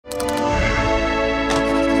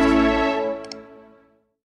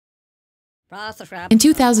In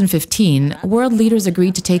 2015, world leaders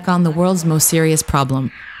agreed to take on the world's most serious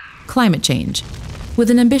problem, climate change, with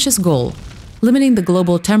an ambitious goal, limiting the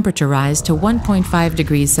global temperature rise to 1.5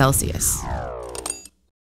 degrees Celsius.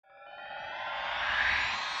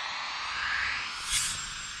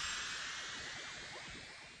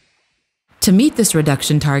 To meet this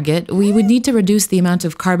reduction target, we would need to reduce the amount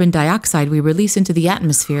of carbon dioxide we release into the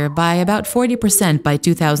atmosphere by about 40% by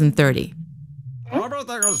 2030.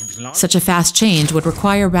 Such a fast change would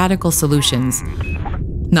require radical solutions.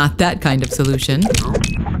 Not that kind of solution.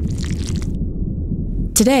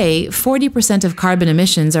 Today, 40% of carbon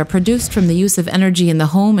emissions are produced from the use of energy in the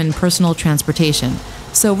home and personal transportation,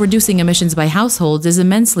 so reducing emissions by households is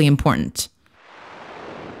immensely important.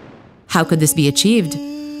 How could this be achieved?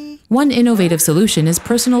 One innovative solution is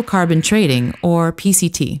personal carbon trading, or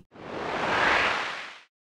PCT.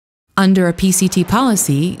 Under a PCT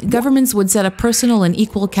policy, governments would set a personal and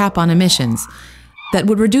equal cap on emissions that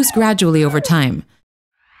would reduce gradually over time.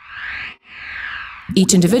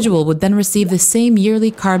 Each individual would then receive the same yearly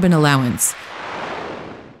carbon allowance.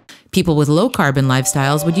 People with low carbon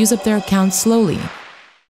lifestyles would use up their accounts slowly,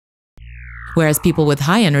 whereas people with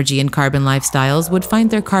high energy and carbon lifestyles would find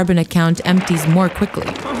their carbon account empties more quickly.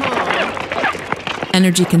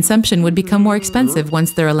 Energy consumption would become more expensive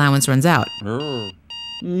once their allowance runs out.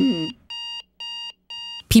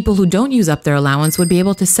 People who don't use up their allowance would be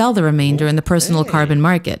able to sell the remainder in the personal carbon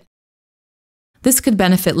market. This could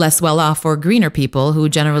benefit less well-off or greener people who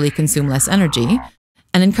generally consume less energy,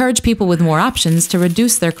 and encourage people with more options to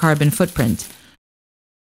reduce their carbon footprint.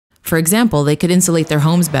 For example, they could insulate their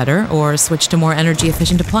homes better or switch to more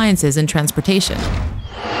energy-efficient appliances and transportation.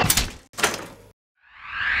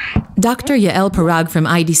 Dr. Yael Parag from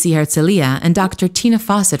IDC Herzliya and Dr. Tina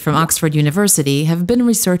Fawcett from Oxford University have been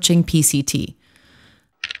researching PCT.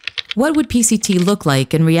 What would PCT look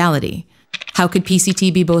like in reality? How could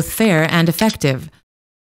PCT be both fair and effective?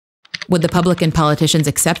 Would the public and politicians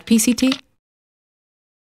accept PCT?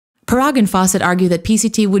 Parag and Fawcett argue that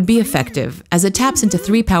PCT would be effective, as it taps into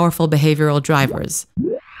three powerful behavioral drivers.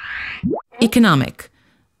 Economic.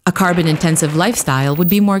 A carbon-intensive lifestyle would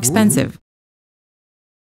be more expensive.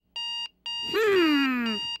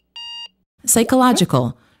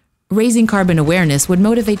 Psychological. Raising carbon awareness would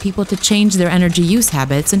motivate people to change their energy use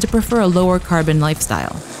habits and to prefer a lower carbon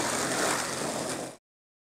lifestyle.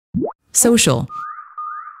 Social.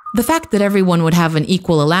 The fact that everyone would have an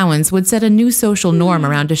equal allowance would set a new social norm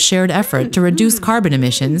around a shared effort to reduce carbon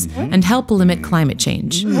emissions and help limit climate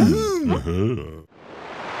change.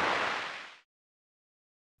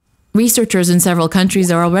 Researchers in several countries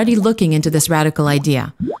are already looking into this radical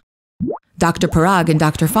idea. Dr. Parag and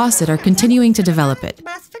Dr. Fawcett are continuing to develop it.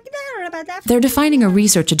 They're defining a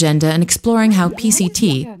research agenda and exploring how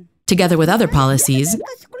PCT, together with other policies,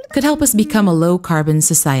 could help us become a low-carbon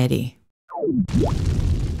society.